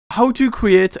How to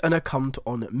create an account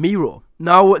on Miro.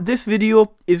 Now this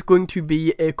video is going to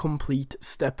be a complete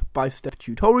step-by-step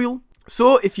tutorial.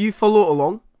 So if you follow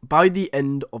along, by the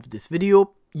end of this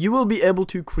video, you will be able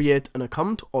to create an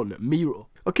account on Miro.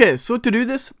 Okay, so to do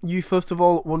this, you first of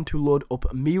all want to load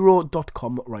up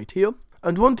Miro.com right here.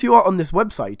 And once you are on this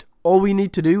website, all we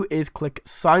need to do is click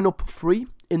sign up free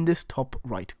in this top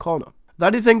right corner.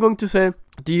 That is then going to say,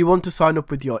 do you want to sign up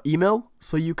with your email?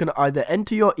 So you can either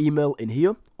enter your email in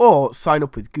here or sign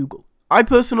up with Google. I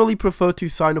personally prefer to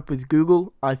sign up with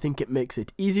Google. I think it makes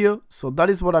it easier. So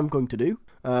that is what I'm going to do.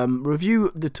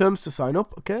 Review the terms to sign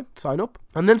up. Okay, sign up.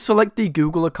 And then select the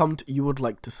Google account you would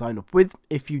like to sign up with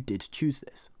if you did choose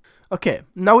this. Okay,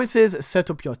 now it says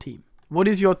set up your team. What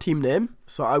is your team name?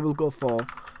 So I will go for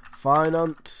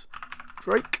Finance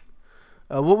Drake.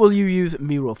 What will you use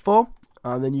Miro for?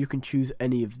 And then you can choose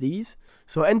any of these.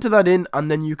 So enter that in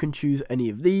and then you can choose any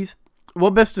of these.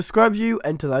 What best describes you?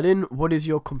 Enter that in. What is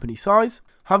your company size?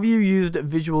 Have you used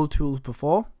visual tools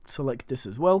before? Select this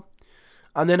as well.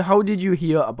 And then how did you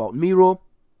hear about Miro?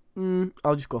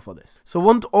 I'll just go for this. So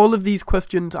once all of these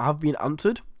questions have been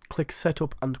answered, click set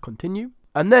up and continue.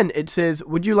 And then it says,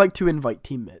 would you like to invite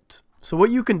teammates? So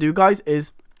what you can do, guys,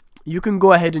 is you can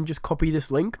go ahead and just copy this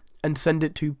link and send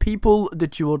it to people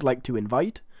that you would like to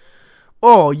invite.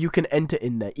 Or you can enter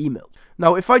in their email.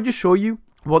 Now, if I just show you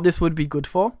what this would be good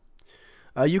for,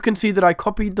 you can see that I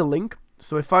copied the link.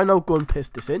 So if I now go and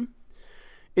paste this in,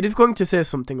 it is going to say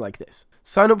something like this.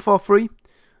 Sign up for free,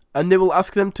 and they will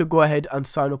ask them to go ahead and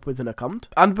sign up with an account.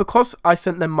 And because I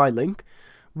sent them my link,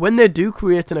 when they do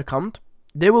create an account,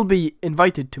 they will be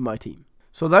invited to my team.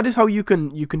 So that is how you can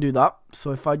do that.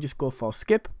 So if I just go for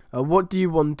skip, what do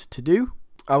you want to do?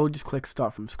 I will just click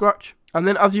start from scratch. And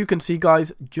then as you can see,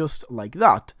 guys, just like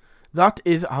that, that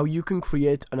is how you can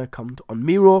create an account on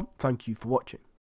Miro. Thank you for watching.